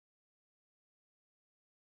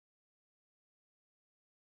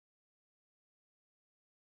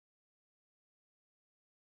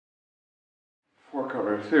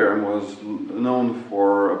Four-color theorem was known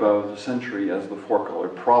for about a century as the four-color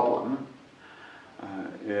problem.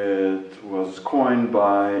 It was coined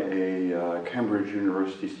by a Cambridge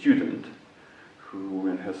University student who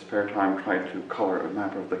in his spare time tried to color a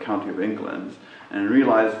map of the county of England and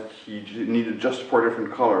realized he needed just 4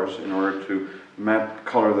 different colors in order to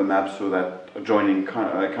color the map so that adjoining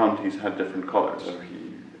counties had different colors. So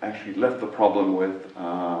he actually left the problem with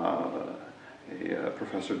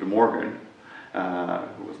Professor De Morgan,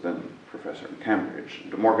 who was then professor in Cambridge.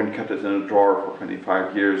 De Morgan kept it in a drawer for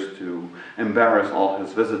 25 years to embarrass all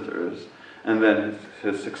his visitors, and then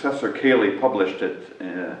his successor Cayley published it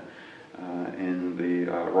in the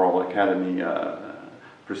Royal Academy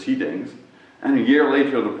proceedings, and a year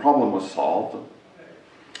later the problem was solved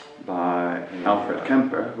by Alfred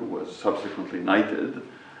Kempe, who was subsequently knighted.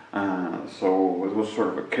 So it was sort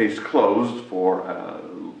of a case closed for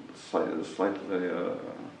slightly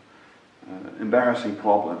embarrassing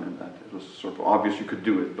problem in that it was sort of obvious you could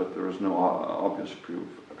do it, but there was no obvious proof,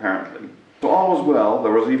 apparently. So all was well.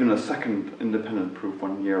 There was even a second independent proof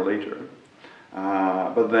 1 year later.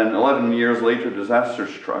 But then 11 years later, disaster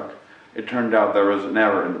struck. It turned out there was an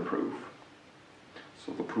error in the proof.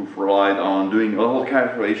 So the proof relied on doing a little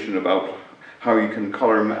calculation about how you can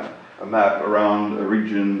color a map around a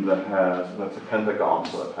region that's a pentagon,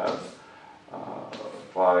 so it has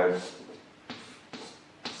 5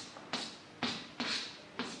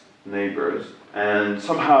 neighbors, and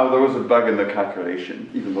somehow there was a bug in the calculation,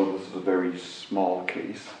 even though this is a very small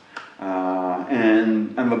case,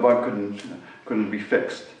 and the bug couldn't be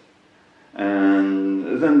fixed,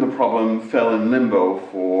 and then the problem fell in limbo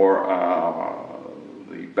for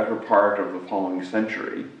the better part of the following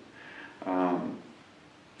century, and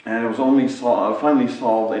it was only finally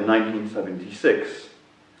solved in 1976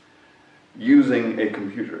 using a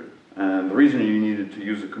computer. And the reason you needed to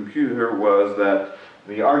use a computer was that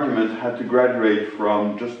the argument had to graduate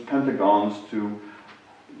from just pentagons to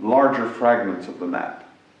larger fragments of the map.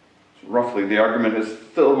 So roughly, the argument was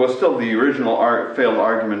still the original failed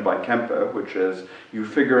argument by Kempe, which is you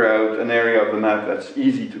figure out an area of the map that's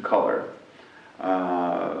easy to color,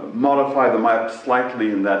 modify the map slightly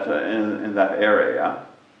in that area,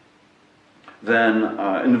 then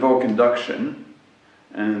invoke induction.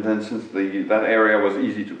 And then since that area was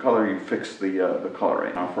easy to color, you fix the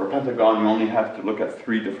coloring. Now for a pentagon, you only have to look at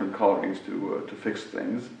 3 different colorings to fix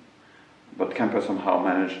things. But Kempe somehow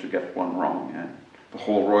managed to get one wrong, and the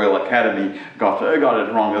whole Royal Academy got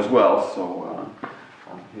it wrong as well, so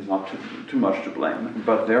he's not too much to blame.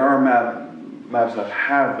 But there are maps that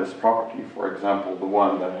have this property. For example, the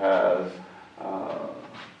one that has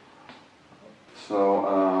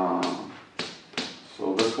so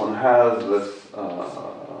this one has this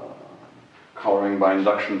coloring by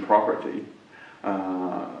induction property,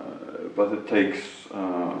 but it takes,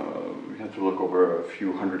 we had to look over a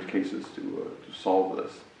few hundred cases to solve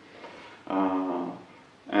this.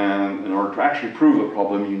 And in order to actually prove the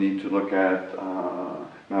problem, you need to look at,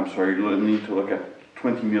 you need to look at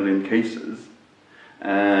 20 million cases.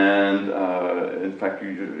 And in fact,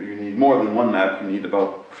 you need more than one map, you need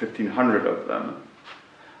about 1,500 of them.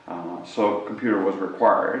 So a computer was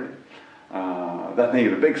required. That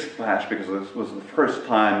made a big splash because this was the first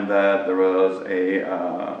time that there was a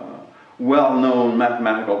well-known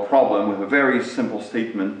mathematical problem with a very simple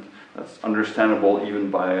statement that's understandable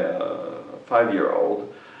even by a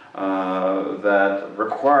 5-year-old that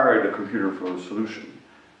required a computer for the solution.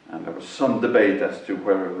 And there was some debate as to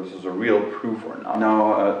whether this is a real proof or not.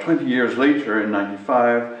 Now, 20 years later, in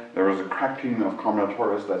 '95, there was a crack team of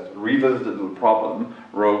combinatorists that revisited the problem,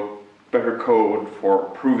 wrote better code for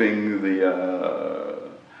proving the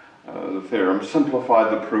theorem,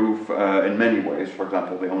 simplified the proof in many ways. For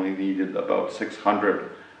example, they only needed about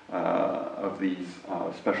 600 of these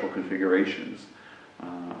special configurations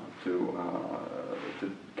to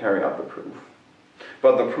carry out the proof.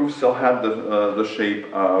 But the proof still had the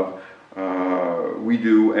shape of we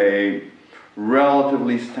do a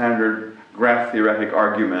relatively standard graph theoretic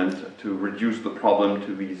argument to reduce the problem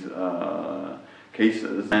to these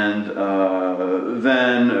cases, and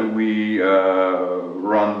then we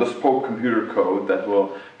run bespoke computer code that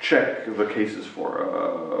will check the cases for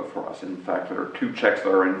us. In fact, there are 2 checks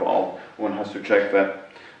that are involved. One has to check that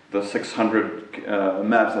the 600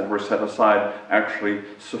 maps that were set aside actually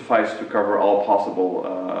suffice to cover all possible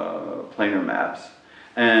planar maps,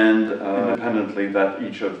 and independently that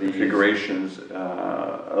each of the configurations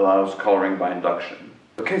allows coloring by induction.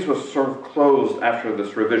 The case was sort of closed after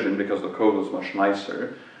this revision because the code was much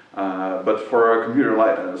nicer, but for a computer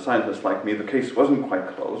scientist like me, the case wasn't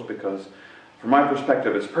quite closed because, from my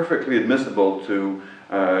perspective, it's perfectly admissible to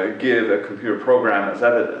give a computer program as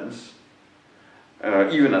evidence,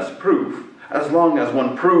 even as proof, as long as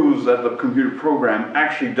one proves that the computer program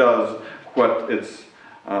actually does what it's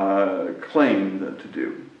claimed to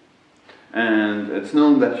do. And it's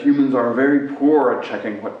known that humans are very poor at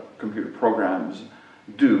checking what computer programs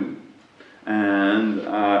do. And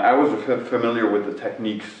I was familiar with the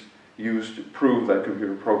techniques used to prove that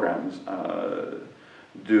computer programs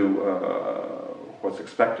do what's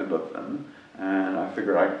expected of them. And I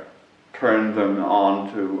figured I'd turn them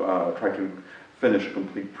on to try to finish a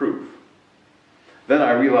complete proof. Then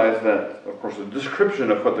I realized that, of course, the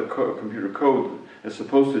description of what the computer code is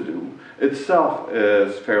supposed to do itself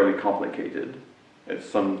is fairly complicated. It's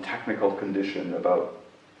some technical condition about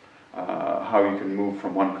how you can move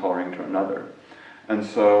from one coloring to another. And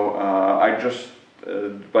so I just,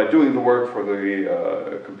 by doing the work for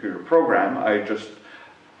the computer program, I just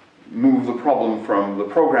moved the problem from the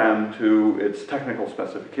program to its technical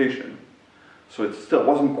specification. So it still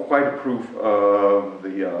wasn't quite a proof of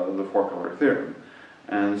the four-color theorem.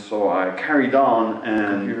 And so I carried on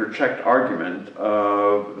an computer-checked argument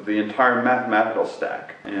of the entire mathematical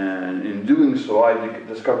stack. And in doing so, I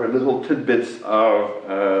discovered little tidbits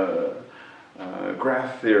of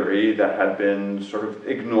graph theory that had been sort of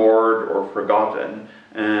ignored or forgotten,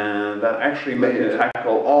 and that actually made it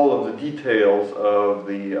tackle all of the details of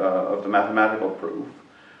the mathematical proof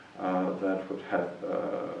that would have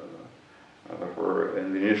were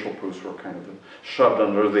in the initial proofs were kind of shoved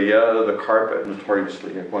under the carpet.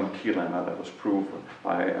 Notoriously, one key lemma that was proved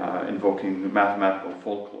by invoking mathematical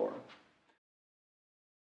folklore.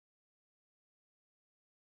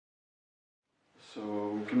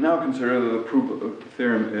 So we can now consider that the proof of the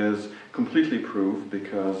theorem is completely proved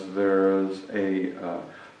because there is a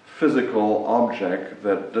physical object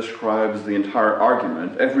that describes the entire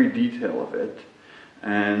argument, every detail of it,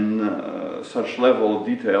 and such level of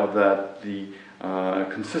detail that the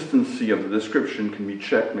consistency of the description can be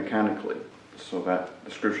checked mechanically. So that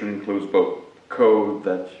description includes both code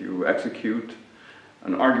that you execute,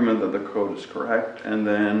 an argument that the code is correct, and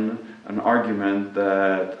then an argument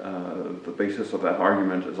that the basis of that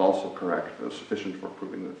argument is also correct, is sufficient for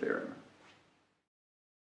proving the theorem.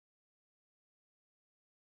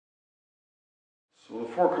 So the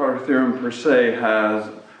four-color theorem per se has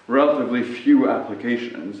relatively few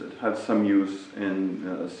applications. It had some use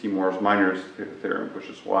in Seymour's Miner's theorem, which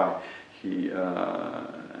is why he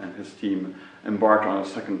and his team embarked on a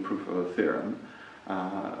second proof of the theorem.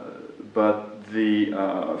 But the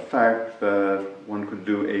fact that one could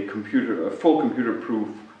do a full computer proof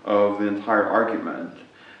of the entire argument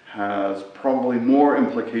has probably more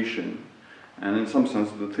implication, and in some sense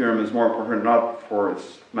the theorem is more important not for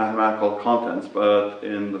its mathematical contents, but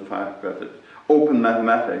in the fact that it opened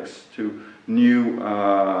mathematics to new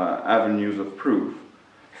avenues of proof.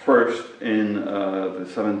 First in the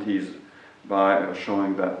 70s by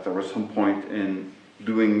showing that there was some point in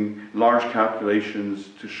doing large calculations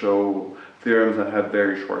to show theorems that had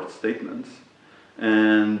very short statements.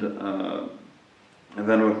 And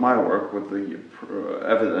then with my work, with the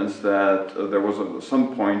evidence that there was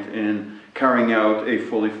some point in carrying out a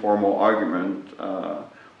fully formal argument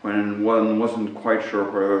when one wasn't quite sure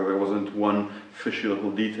whether there wasn't one fishy little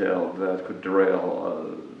detail that could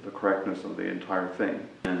derail the correctness of the entire thing.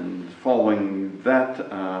 And following that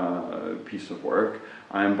piece of work,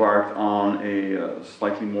 I embarked on a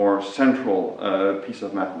slightly more central piece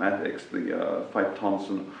of mathematics, the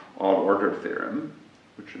Fyfe-Thomson odd-order theorem,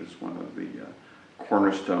 which is one of the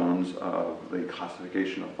cornerstones of the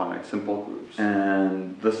classification of finite simple groups.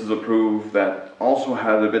 And this is a proof that also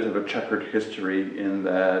had a bit of a checkered history in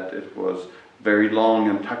that it was very long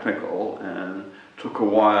and technical and took a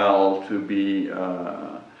while to be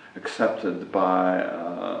accepted by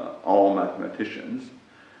all mathematicians.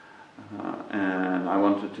 And I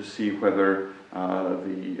wanted to see whether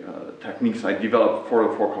the techniques I developed for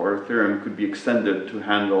the four-color theorem could be extended to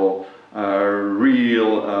handle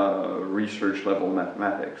real research level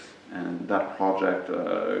mathematics. And that project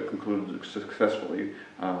concluded successfully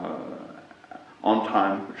on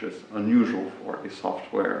time, which is unusual for a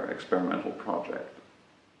software experimental project.